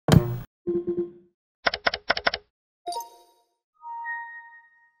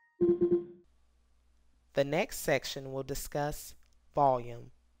The next section will discuss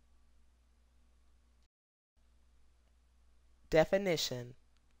volume. Definition: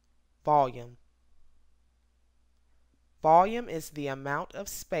 volume. Volume is the amount of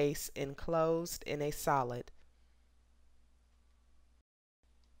space enclosed in a solid.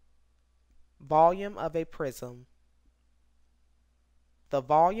 Volume of a prism. The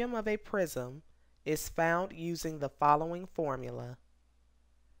volume of a prism is found using the following formula.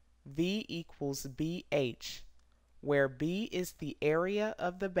 V equals BH, where B is the area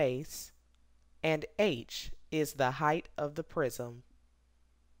of the base and H is the height of the prism.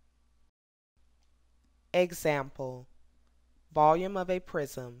 Example: volume of a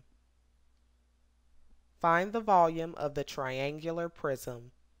prism. Find the volume of the triangular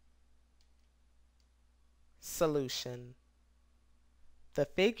prism. Solution: the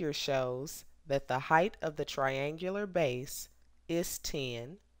figure shows that the height of the triangular base is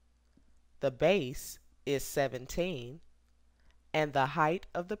 10, the base is 17, and the height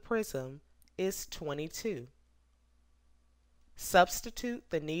of the prism is 22. Substitute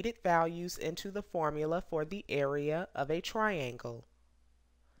the needed values into the formula for the area of a triangle.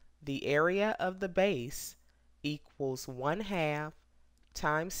 The area of the base equals 1/2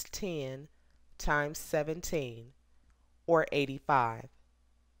 times 10 times 17, or 85.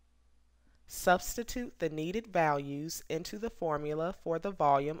 Substitute the needed values into the formula for the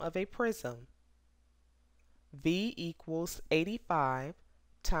volume of a prism. V equals 85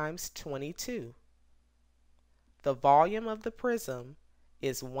 times 22. The volume of the prism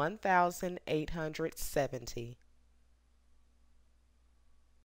is 1,870.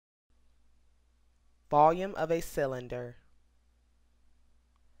 Volume of a cylinder.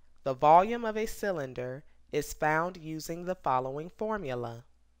 The volume of a cylinder is found using the following formula.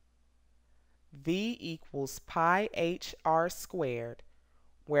 V equals pi HR squared,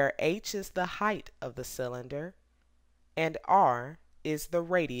 where H is the height of the cylinder and R is the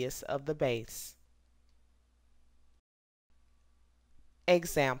radius of the base.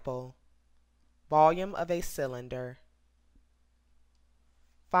 Example: volume of a cylinder.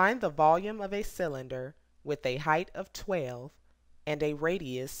 Find the volume of a cylinder with a height of 12 and a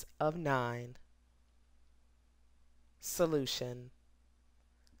radius of 9. Solution: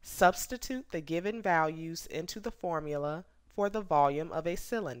 substitute the given values into the formula for the volume of a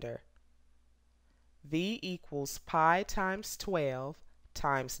cylinder. V equals pi times 12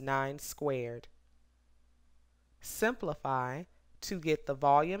 times 9 squared. Simplify to get the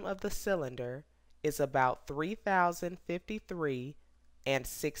volume of the cylinder is about 3,053 and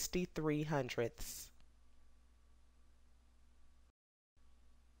 63/100ths.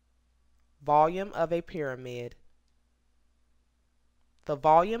 Volume of a pyramid. The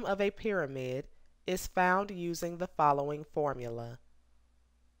volume of a pyramid is found using the following formula.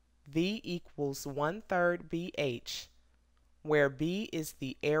 V equals 1/3 BH, where B is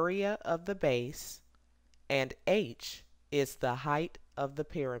the area of the base and H is the height of the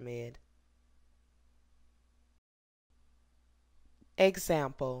pyramid.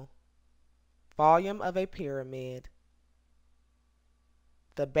 Example: volume of a pyramid.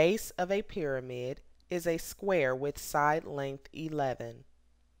 The base of a pyramid is a square with side length 11.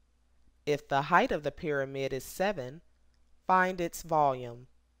 If the height of the pyramid is 7, find its volume.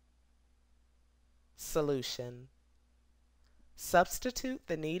 Solution: substitute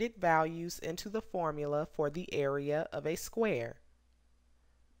the needed values into the formula for the area of a square.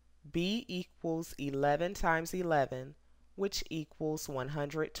 B equals 11 times 11, which equals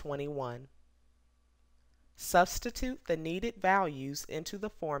 121. Substitute the needed values into the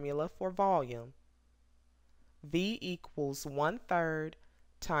formula for volume. V equals 1/3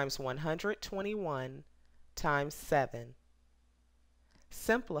 times 121 times 7.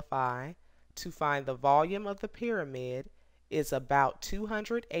 Simplify to find the volume of the pyramid is about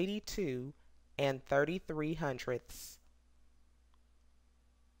 282 and 33/100ths.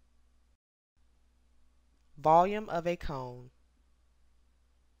 Volume of a cone.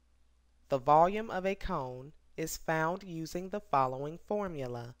 The volume of a cone is found using the following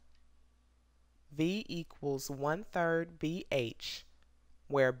formula. V equals 1/3 BH,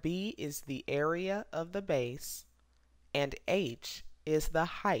 where B is the area of the base and H is the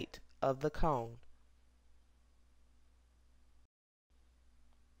height of the cone.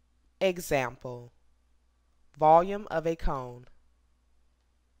 Example: volume of a cone.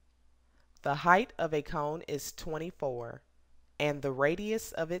 The height of a cone is 24 and the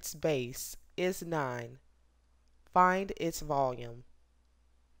radius of its base is 9. Find its volume.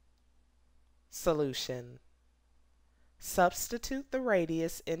 Solution: Substitute the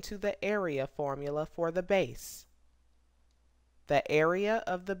radius into the area formula for the base. The area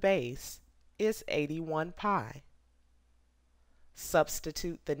of the base is 81 pi.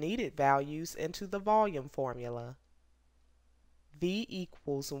 Substitute the needed values into the volume formula. V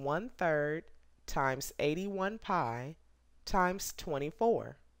equals 1/3 times 81 pi times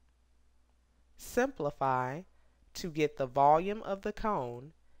 24. Simplify to get the volume of the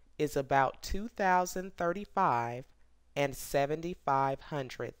cone is about 2,035 and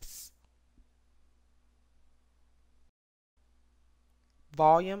 75/100ths.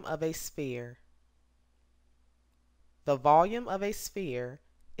 Volume of a sphere. The volume of a sphere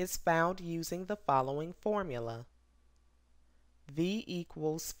is found using the following formula. V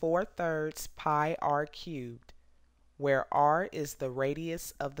equals 4/3 pi r cubed, where r is the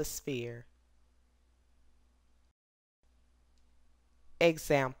radius of the sphere.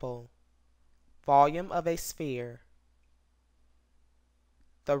 Example: volume of a sphere.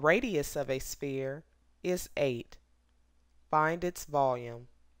 The radius of a sphere is 8. Find its volume.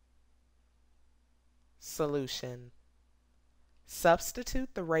 Solution: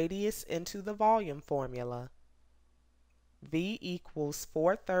 substitute the radius into the volume formula. V equals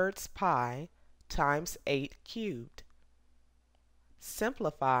 4/3 pi times 8 cubed.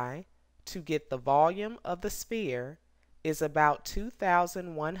 Simplify to get the volume of the sphere is about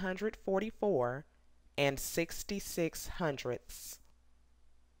 2,144 and 66/100ths.